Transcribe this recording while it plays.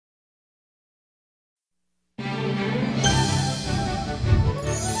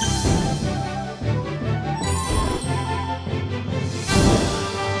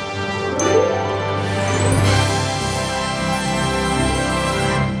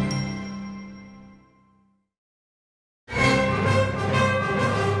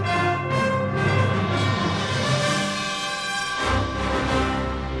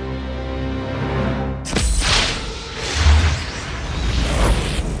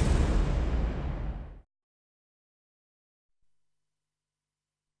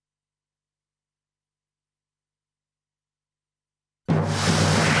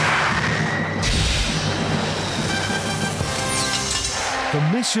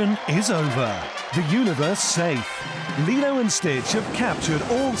mission is over. The universe safe. Lilo and Stitch have captured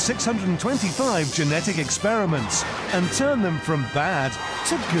all 625 genetic experiments and turned them from bad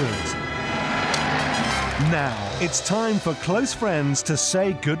to good. Now it's time for close friends to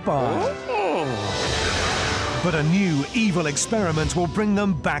say goodbye. But a new evil experiment will bring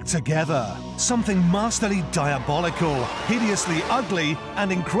them back together. Something masterly diabolical, hideously ugly,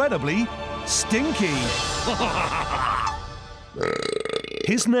 and incredibly stinky.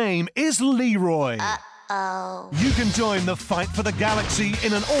 His name is Leroy. You can join the fight for the galaxy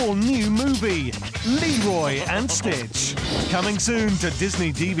in an all-new movie, Leroy and Stitch. Coming soon to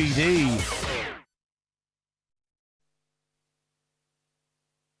Disney DVD.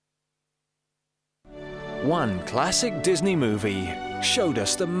 One classic Disney movie showed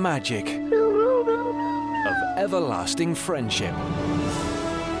us the magic of everlasting friendship.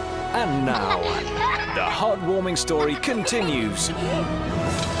 And now, the heartwarming story continues.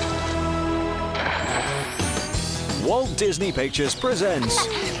 Walt Disney Pictures presents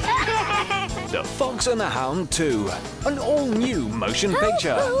The Fox and the Hound 2, an all-new motion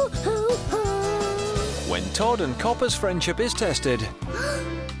picture. When Todd and Copper's friendship is tested,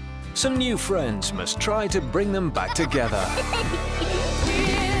 some new friends must try to bring them back together.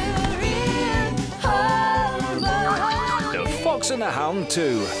 The Fox and the Hound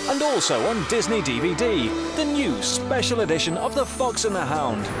 2, and also on Disney DVD, the new special edition of The Fox and the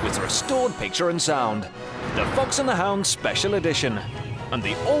Hound with restored picture and sound. The Fox and the Hound Special Edition. And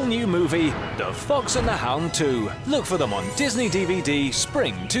the all-new movie, The Fox and the Hound 2. Look for them on Disney DVD,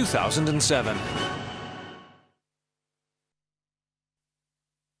 Spring 2007.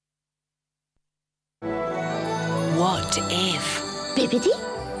 What if Bippity,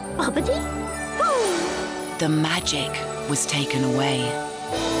 boppity, boo! the magic was taken away?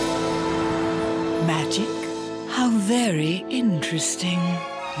 Magic? How very interesting.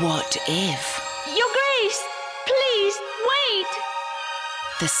 What if Your Grace, please, wait!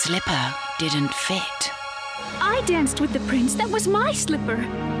 the slipper didn't fit? I danced with the prince. That was my slipper.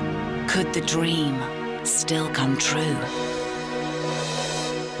 Could the dream still come true?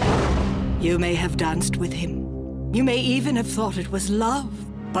 You may have danced with him. You may even have thought it was love.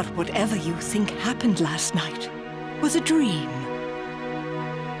 But whatever you think happened last night was a dream.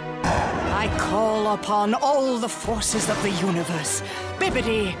 I call upon all the forces of the universe.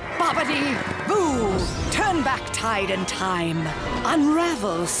 Bibbidi, bobbidi, boo! Turn back tide and time.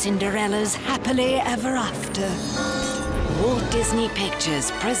 Unravel Cinderella's happily ever after. Walt Disney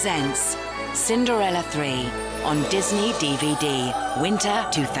Pictures presents Cinderella 3 on Disney DVD, Winter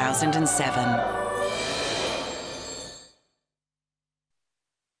 2007.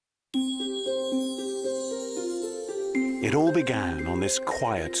 It all began on this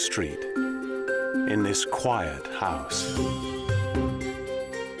quiet street, in this quiet house.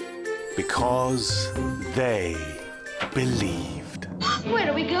 Because they believed. Where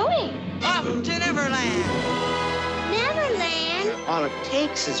are we going? Up to Neverland. Neverland? All it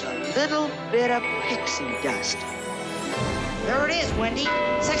takes is a little bit of pixie dust. There it is, Wendy.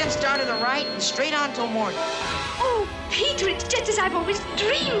 Second star to the right and straight on till morning. Oh, Peter, it's just as I've always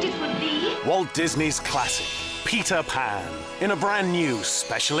dreamed it would be. Walt Disney's classic, Peter Pan, in a brand new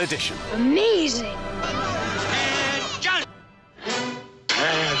special edition. Amazing. And just...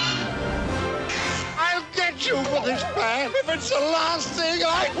 Pan. I'll get you for this, Pan, if it's the last thing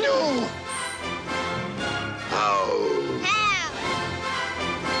I do. Oh.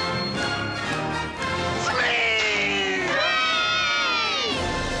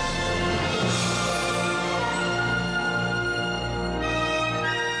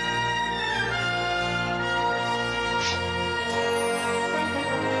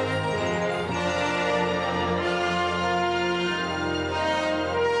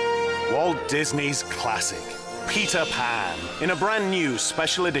 Walt Disney's classic, Peter Pan, in a brand new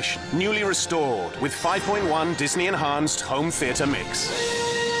special edition, newly restored with 5.1 Disney Enhanced Home Theater Mix.